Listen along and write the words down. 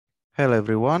Hello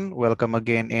everyone, welcome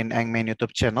again in Eng-Man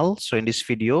YouTube channel. So in this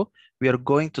video, we are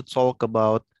going to talk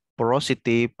about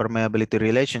porosity-permeability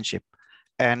relationship.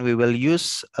 And we will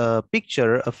use a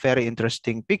picture, a very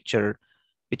interesting picture,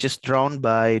 which is drawn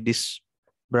by this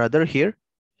brother here,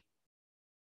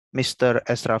 Mr.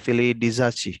 Esrafili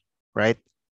Dizachi, right?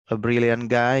 A brilliant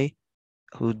guy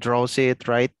who draws it,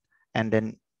 right? And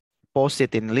then post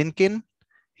it in LinkedIn.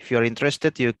 If you're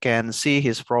interested, you can see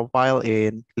his profile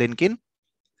in LinkedIn.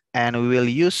 And we will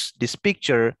use this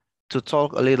picture to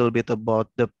talk a little bit about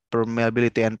the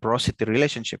permeability and porosity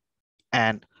relationship.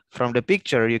 And from the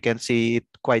picture, you can see it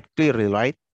quite clearly,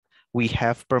 right? We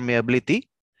have permeability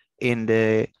in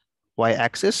the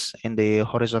y-axis, in the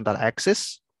horizontal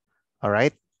axis. All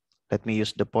right, let me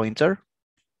use the pointer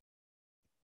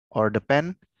or the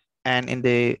pen. And in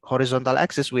the horizontal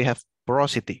axis, we have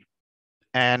porosity.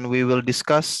 And we will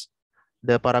discuss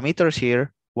the parameters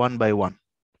here one by one.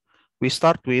 We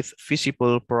start with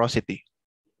visible porosity.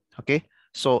 Okay,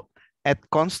 so at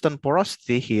constant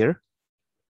porosity here,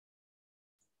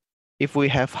 if we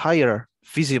have higher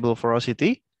visible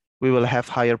porosity, we will have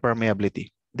higher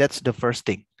permeability. That's the first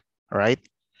thing, right?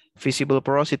 Visible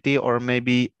porosity or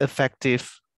maybe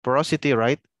effective porosity,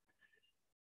 right?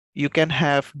 You can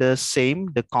have the same,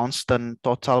 the constant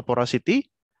total porosity,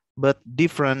 but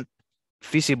different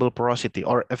visible porosity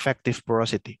or effective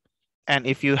porosity. And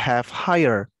if you have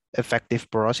higher effective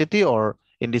porosity, or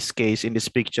in this case, in this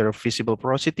picture, visible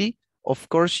porosity, of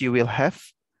course, you will have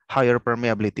higher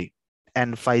permeability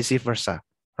and vice versa,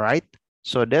 right?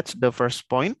 So that's the first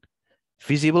point.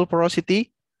 Visible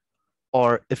porosity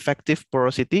or effective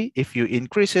porosity, if you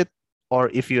increase it, or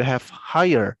if you have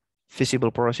higher visible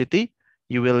porosity,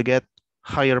 you will get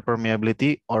higher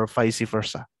permeability or vice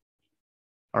versa.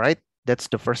 All right, that's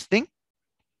the first thing.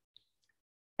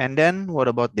 And then what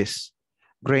about this?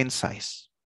 Grain size.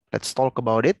 Let's talk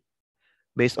about it.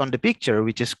 Based on the picture,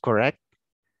 which is correct,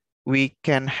 we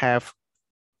can have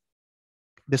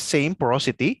the same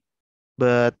porosity,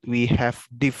 but we have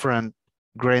different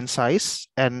grain size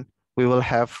and we will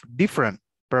have different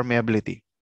permeability.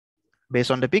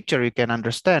 Based on the picture, you can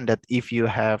understand that if you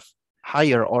have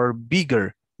higher or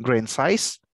bigger grain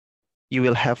size, you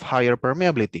will have higher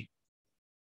permeability.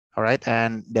 All right,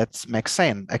 and that makes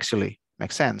sense, actually,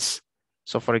 makes sense.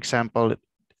 So for example,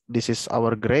 this is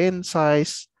our grain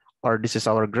size, or this is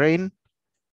our grain,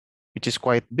 which is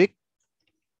quite big.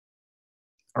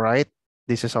 All right,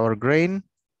 this is our grain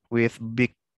with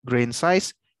big grain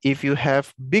size. If you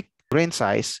have big grain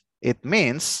size, it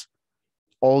means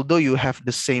although you have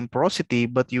the same porosity,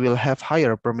 but you will have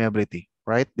higher permeability,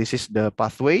 right? This is the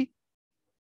pathway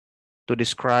to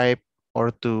describe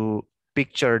or to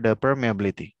picture the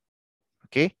permeability,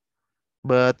 okay?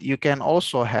 But you can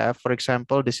also have, for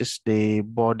example, this is the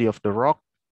body of the rock,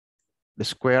 the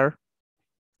square.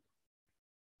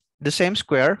 The same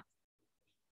square,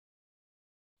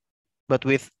 but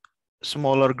with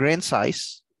smaller grain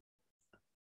size.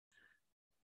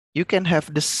 You can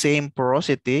have the same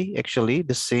porosity, actually,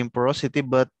 the same porosity,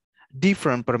 but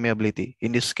different permeability.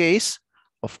 In this case,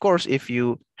 of course, if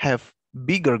you have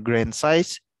bigger grain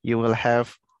size, you will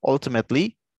have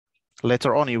ultimately,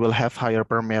 later on, you will have higher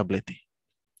permeability.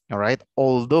 All right,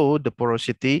 although the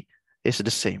porosity is the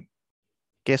same.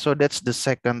 Okay, so that's the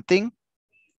second thing,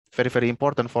 very, very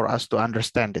important for us to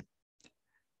understand it.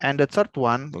 And the third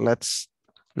one, let's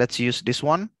use this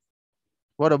one.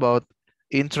 What about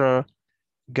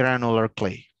intragranular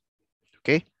clay?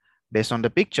 Okay, based on the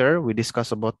picture, we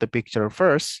discuss about the picture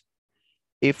first.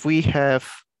 If we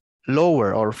have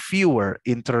lower or fewer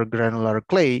intergranular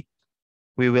clay,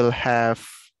 we will have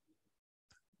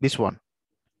this one,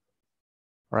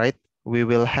 right? We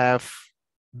will have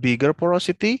bigger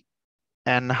porosity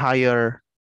and higher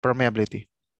permeability.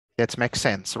 That makes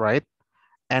sense, right?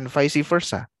 And vice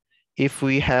versa. If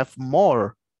we have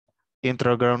more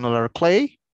intragranular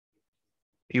clay,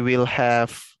 you will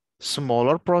have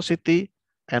smaller porosity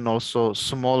and also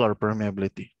smaller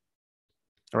permeability,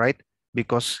 right?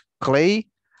 Because clay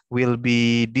will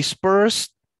be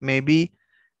dispersed. Maybe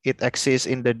it exists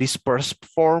in the dispersed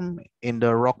form in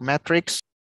the rock matrix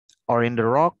or in the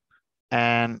rock.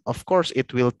 And of course,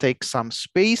 it will take some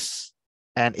space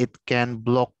and it can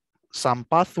block some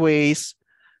pathways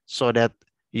so that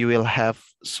you will have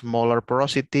smaller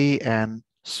porosity and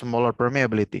smaller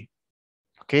permeability.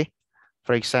 Okay.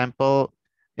 For example,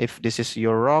 if this is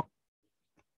your rock,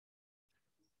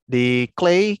 the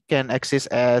clay can exist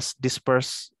as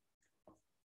dispersed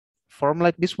form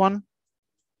like this one,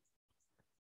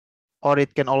 or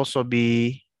it can also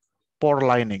be pore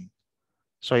lining.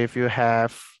 So if you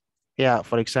have, yeah,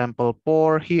 for example,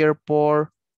 pore here,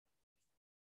 pore,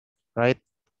 right?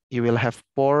 You will have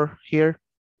pore here.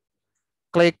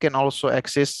 Clay can also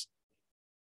exist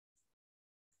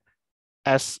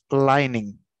as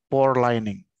lining, pore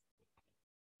lining.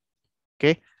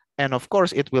 Okay, and of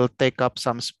course it will take up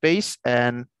some space,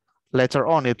 and later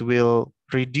on it will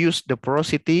reduce the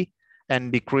porosity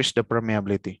and decrease the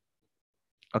permeability.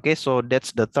 Okay, so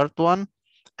that's the third one.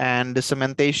 And the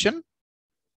cementation,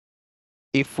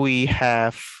 if we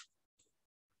have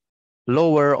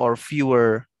lower or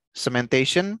fewer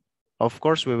cementation, of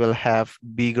course we will have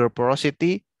bigger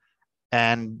porosity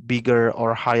and bigger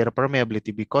or higher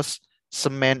permeability, because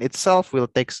cement itself will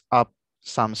take up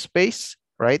some space,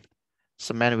 right?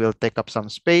 Cement will take up some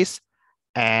space,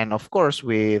 and of course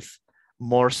with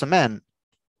more cement,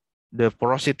 the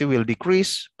porosity will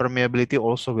decrease, permeability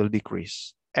also will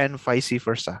decrease, and vice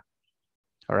versa.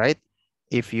 All right,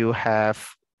 if you have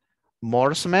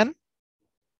more cement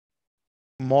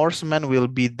will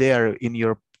be there in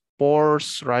your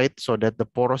pores, right? So that the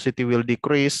porosity will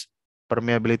decrease,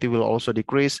 permeability will also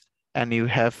decrease, and you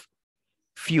have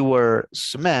fewer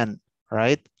cement,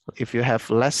 right? If you have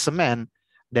less cement,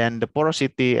 then the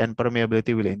porosity and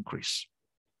permeability will increase.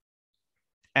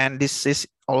 And this is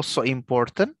also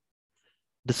important,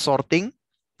 the sorting.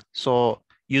 So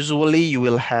usually you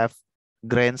will have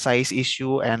grain size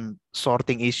issue and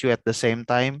sorting issue at the same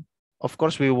time. Of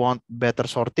course, we want better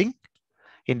sorting.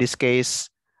 In this case,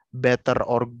 better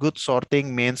or good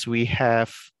sorting means we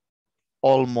have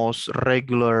almost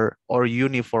regular or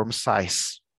uniform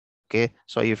size. Okay,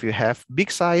 so if you have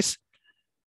big size,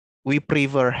 we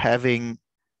prefer having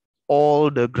all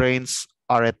the grains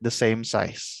are at the same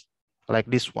size, like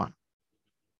this one.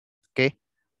 Okay,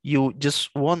 you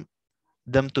just want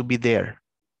them to be there.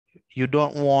 You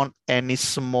don't want any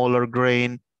smaller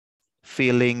grain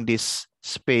filling this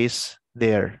space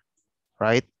there,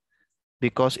 right?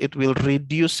 Because it will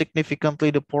reduce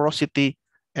significantly the porosity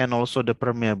and also the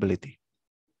permeability.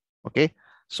 Okay,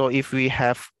 so if we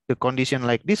have the condition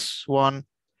like this one,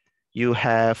 you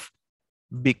have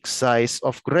big size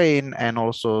of grain and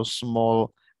also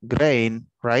small grain,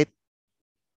 right?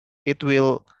 It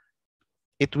will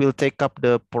take up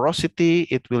the porosity,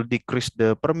 it will decrease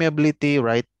the permeability,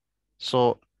 right?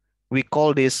 So we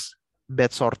call this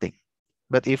bad sorting.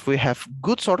 But if we have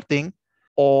good sorting,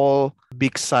 all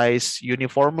big size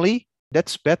uniformly,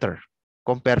 that's better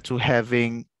compared to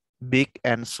having big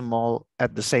and small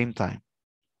at the same time.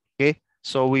 Okay,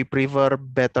 so we prefer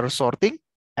better sorting,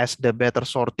 as the better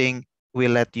sorting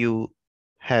will let you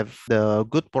have the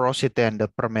good porosity and the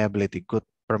permeability, good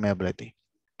permeability.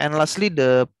 And lastly,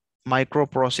 the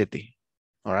microporosity.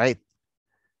 All right.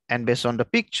 And based on the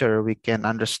picture, we can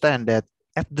understand that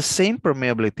at the same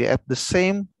permeability, at the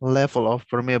same level of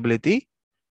permeability,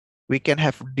 we can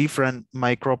have different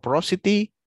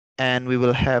microporosity and we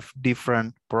will have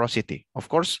different porosity. Of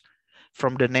course,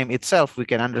 from the name itself, we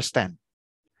can understand.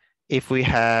 If we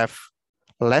have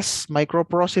less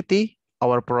microporosity,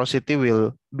 our porosity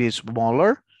will be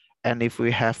smaller. And if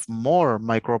we have more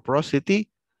microporosity,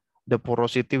 the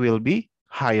porosity will be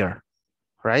higher,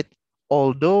 right?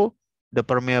 Although the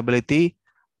permeability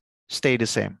stay the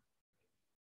same.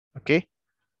 Okay.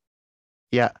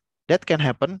 Yeah, that can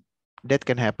happen. That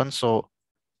can happen. So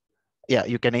yeah,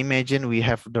 you can imagine we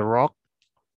have the rock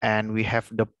and we have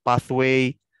the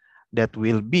pathway that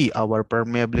will be our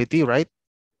permeability, right?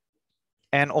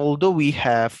 And although we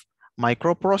have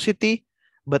microporosity,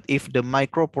 but if the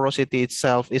microporosity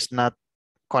itself is not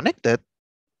connected,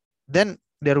 then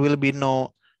there will be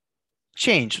no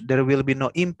change. There will be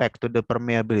no impact to the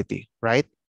permeability, right?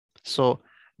 So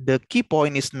the key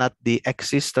point is not the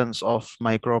existence of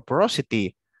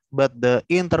microporosity, but the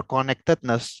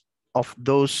interconnectedness of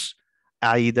those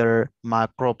either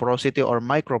macroporosity or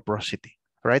microporosity,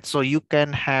 right? So you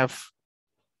can have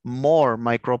more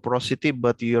microporosity,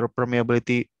 but your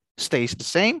permeability stays the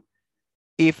same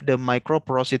if the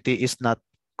microporosity is not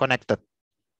connected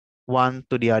one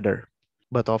to the other.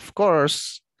 But of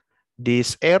course,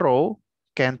 this arrow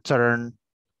can turn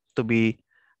to be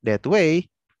that way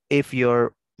if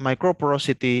your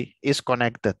microporosity is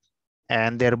connected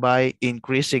and thereby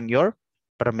increasing your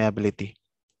permeability.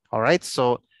 All right,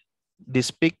 so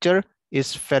this picture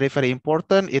is very, very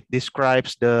important. It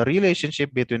describes the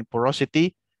relationship between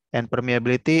porosity and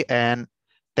permeability. And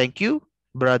thank you,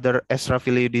 Brother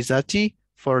Esrafili Dizachi,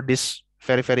 for this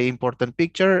very, very important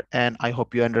picture. And I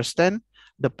hope you understand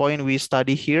the point we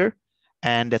study here.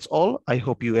 And that's all. I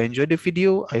hope you enjoyed the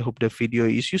video. I hope the video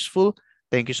is useful.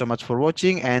 Thank you so much for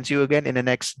watching and see you again in the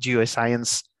next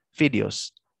geoscience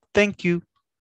videos. Thank you.